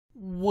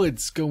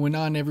What's going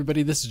on,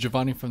 everybody? This is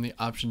Giovanni from the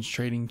Options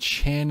Trading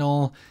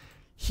channel,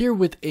 here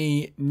with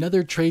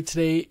another trade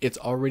today. It's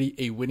already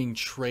a winning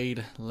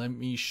trade. Let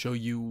me show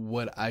you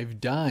what I've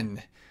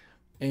done.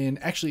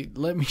 And actually,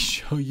 let me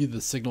show you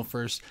the signal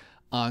first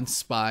on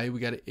SPY.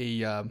 We got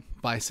a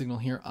buy signal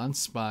here on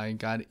SPY.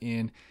 Got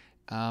in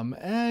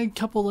a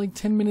couple, like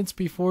 10 minutes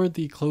before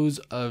the close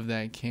of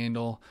that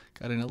candle.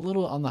 Got in a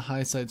little on the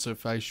high side, so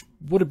if I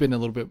would have been a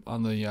little bit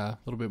on the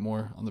little bit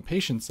more on the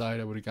patient side,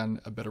 I would have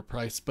gotten a better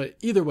price. But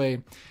either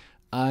way,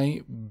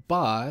 I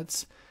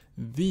bought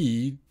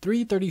the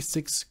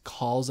 336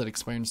 calls that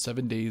expire in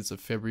 7 days of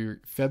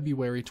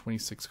February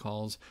 26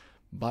 calls.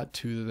 Bought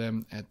two of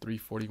them at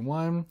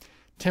 341.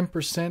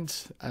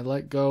 10%. I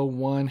let go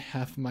one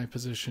half of my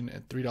position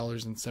at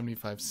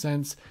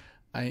 $3.75.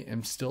 I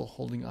am still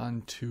holding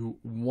on to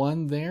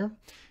one there,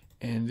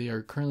 and they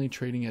are currently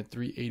trading at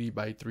 380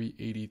 by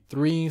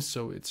 383,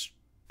 so it's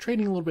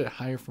trading a little bit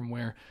higher from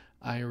where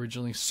I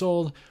originally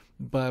sold.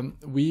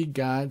 But we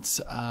got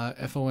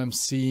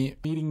FOMC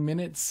Meeting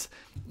Minutes.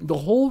 The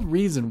whole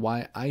reason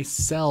why I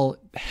sell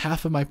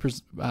half of my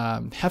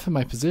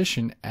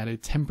position at a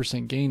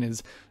 10% gain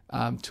is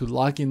to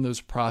lock in those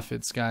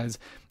profits, guys.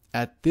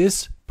 At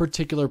this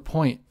particular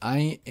point,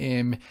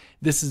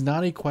 this is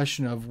not a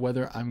question of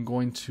whether I'm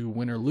going to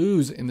win or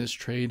lose in this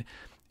trade.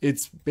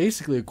 It's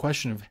basically a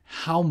question of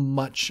how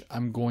much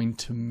I'm going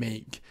to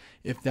make,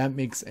 if that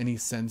makes any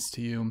sense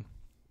to you.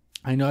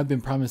 I know I've been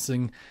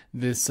promising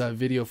this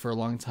video for a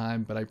long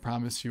time, but I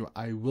promise you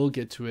I will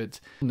get to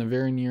it in the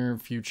very near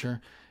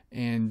future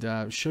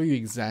and show you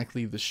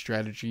exactly the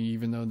strategy.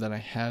 Even though that I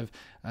have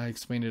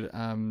explained it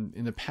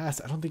in the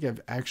past, I don't think I've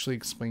actually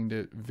explained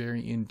it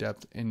very in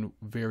depth and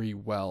very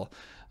well.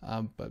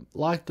 But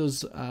lock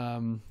those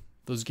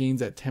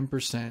gains at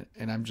 10%,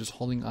 and I'm just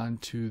holding on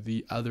to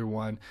the other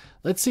one.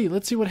 Let's see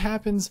what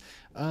happens.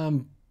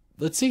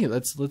 Let's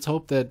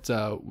hope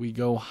that we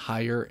go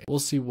higher. We'll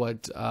see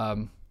what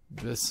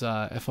this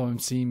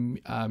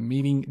FOMC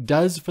meeting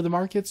does for the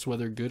markets,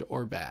 whether good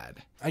or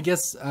bad. I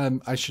guess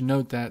I should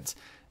note that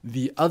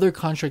the other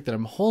contract that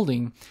I'm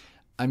holding,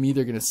 I'm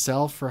either going to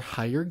sell for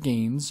higher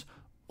gains,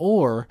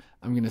 or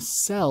I'm going to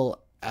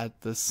sell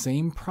at the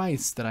same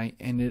price that I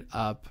ended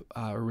up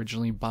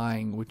originally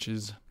buying, which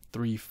is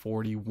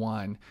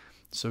 341.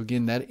 So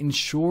again, that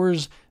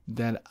ensures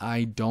that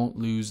I don't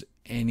lose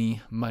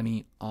any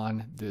money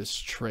on this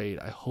trade.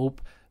 I hope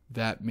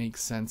that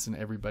makes sense in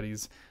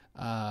everybody's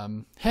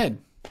head.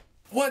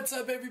 What's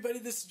up, everybody?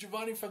 This is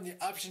Giovanni from the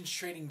Options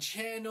Trading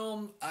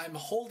channel. I'm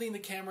holding the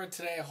camera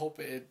today. I hope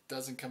it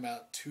doesn't come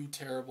out too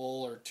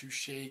terrible or too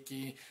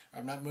shaky.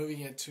 I'm not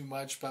moving it too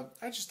much, but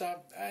I just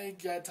thought I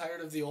got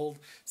tired of the old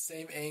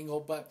same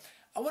angle. But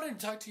I wanted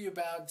to talk to you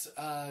about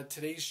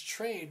today's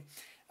trade.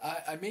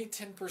 I made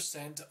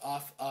 10%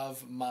 off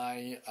of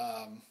my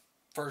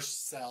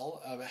first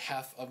sell of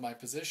half of my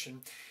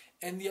position.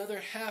 And the other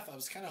half, I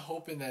was kind of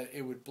hoping that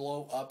it would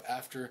blow up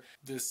after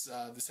this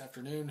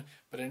afternoon,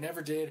 but I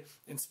never did.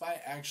 And SPY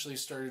actually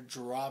started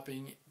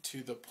dropping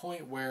to the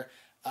point where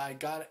I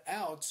got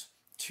out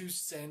 2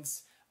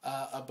 cents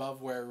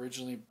above where I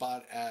originally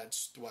bought at,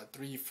 what,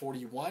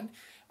 341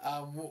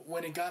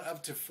 when it got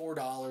up to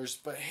 $4.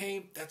 But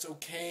hey, that's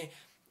okay.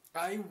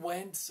 I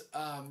went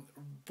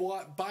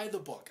by the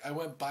book. I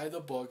went by the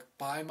book,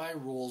 by my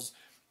rules.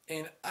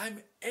 And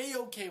I'm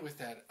a-okay with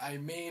that. I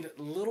made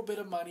a little bit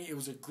of money. It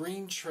was a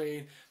green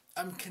trade.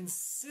 I'm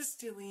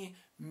consistently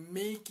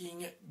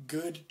making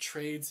good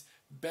trades,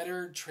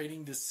 better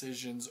trading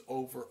decisions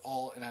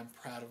overall, and I'm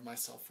proud of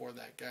myself for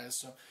that, guys.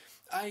 So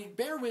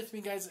bear with me,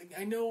 guys.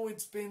 I know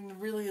it's been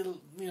really,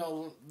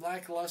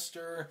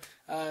 lackluster,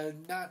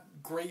 not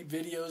great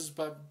videos,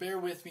 but bear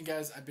with me,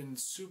 guys. I've been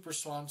super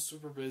swamped,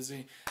 super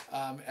busy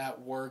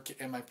at work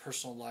and my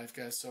personal life,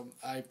 guys. So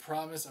I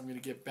promise I'm going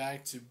to get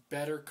back to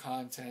better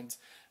content,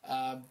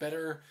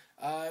 better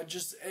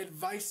just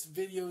advice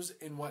videos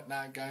and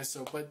whatnot, guys.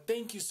 So, but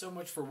thank you so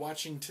much for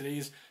watching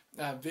today's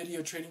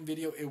trading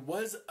video. It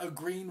was a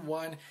green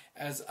one,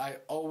 as I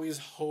always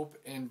hope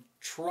and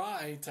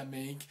try to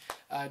make.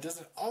 It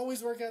doesn't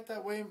always work out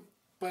that way,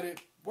 but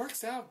it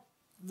works out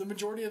the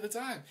majority of the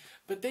time.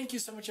 But thank you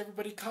so much,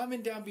 everybody.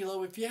 Comment down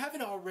below. If you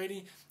haven't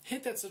already,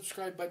 hit that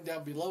subscribe button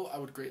down below. I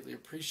would greatly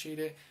appreciate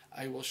it.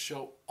 I will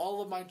show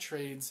all of my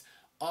trades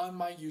on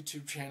my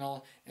YouTube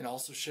channel and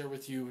also share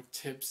with you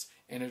tips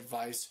and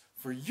advice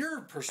for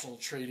your personal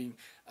trading.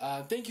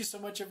 Thank you so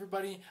much,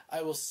 everybody.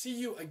 I will see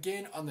you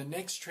again on the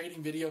next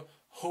trading video,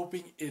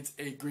 hoping it's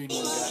a green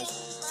one,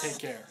 guys. Take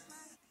care.